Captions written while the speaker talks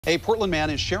A Portland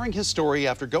man is sharing his story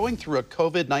after going through a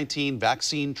COVID-19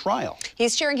 vaccine trial.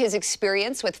 He's sharing his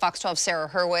experience with Fox 12's Sarah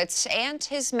Hurwitz and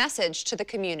his message to the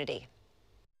community.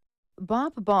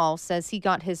 Bob Ball says he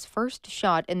got his first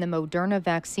shot in the Moderna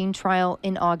vaccine trial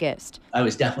in August. I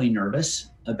was definitely nervous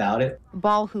about it.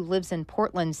 Ball, who lives in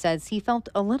Portland, says he felt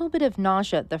a little bit of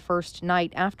nausea the first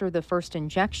night after the first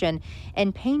injection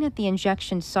and pain at the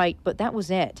injection site, but that was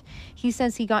it. He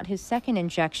says he got his second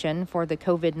injection for the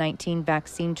COVID-19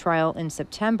 vaccine trial in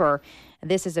September.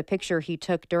 This is a picture he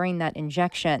took during that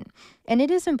injection. And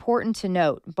it is important to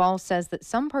note, Ball says that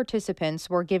some participants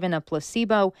were given a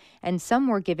placebo and some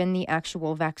were given the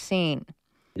actual vaccine.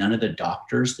 None of the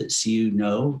doctors that see you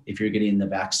know if you're getting the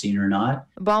vaccine or not.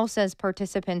 Ball says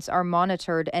participants are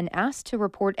monitored and asked to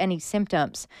report any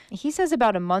symptoms. He says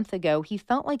about a month ago, he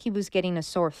felt like he was getting a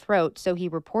sore throat, so he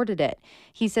reported it.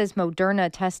 He says Moderna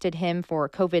tested him for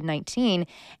COVID-19,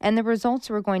 and the results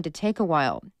were going to take a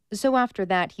while. So after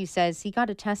that, he says he got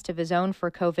a test of his own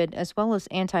for COVID as well as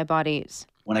antibodies.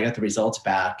 When I got the results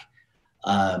back,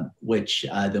 which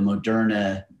the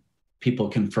Moderna people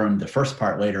confirmed the first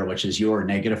part later, which is you were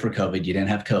negative for COVID, you didn't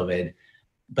have COVID.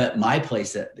 But my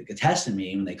place that tested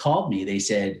me, when they called me, they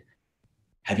said,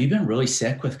 have you been really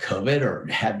sick with COVID, or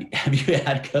have you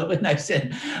had COVID? And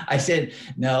I said,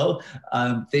 no.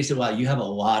 They said, well, you have a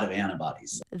lot of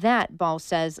antibodies. That, Ball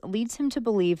says, leads him to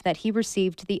believe that he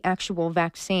received the actual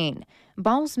vaccine.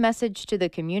 Ball's message to the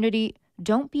community,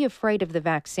 don't be afraid of the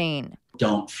vaccine.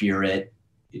 Don't fear it.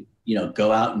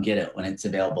 Go out and get it when it's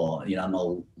available. I'm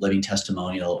a living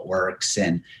testimonial. It works.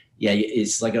 And yeah,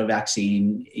 it's like a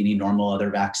vaccine, any normal other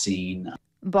vaccine.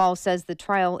 Ball says the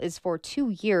trial is for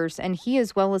 2 years, and he,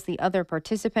 as well as the other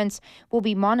participants, will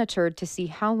be monitored to see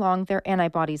how long their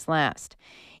antibodies last.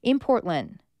 In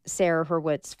Portland, Sarah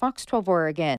Hurwitz, Fox 12 Oregon.